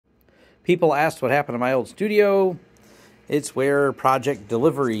People asked what happened to my old studio. It's where project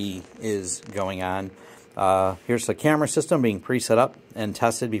delivery is going on. Here's the camera system being pre-set up and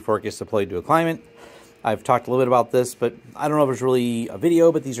tested before it gets deployed to a client. I've talked a little bit about this, but I don't know if there's really a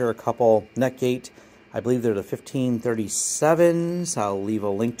video, but these are a couple Netgate. I believe they're the 1537s. I'll leave a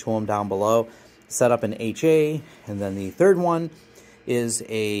link to them down below. Set up in HA, and then the third one is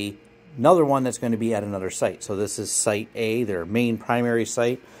another one that's going to be at another site. So this is site A, their main primary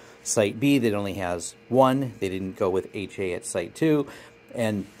site. Site B, that only has one. They didn't go with HA at site 2.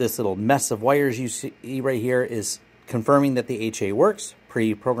 And this little mess of wires you see right here is confirming that the HA works,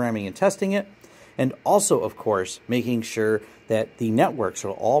 pre-programming and testing it. And also, of course, making sure that the networks are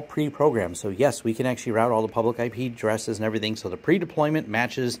all pre-programmed. So yes, we can actually route all the public IP addresses and everything. So the pre-deployment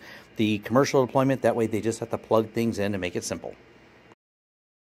matches the commercial deployment. That way they just have to plug things in to make it simple.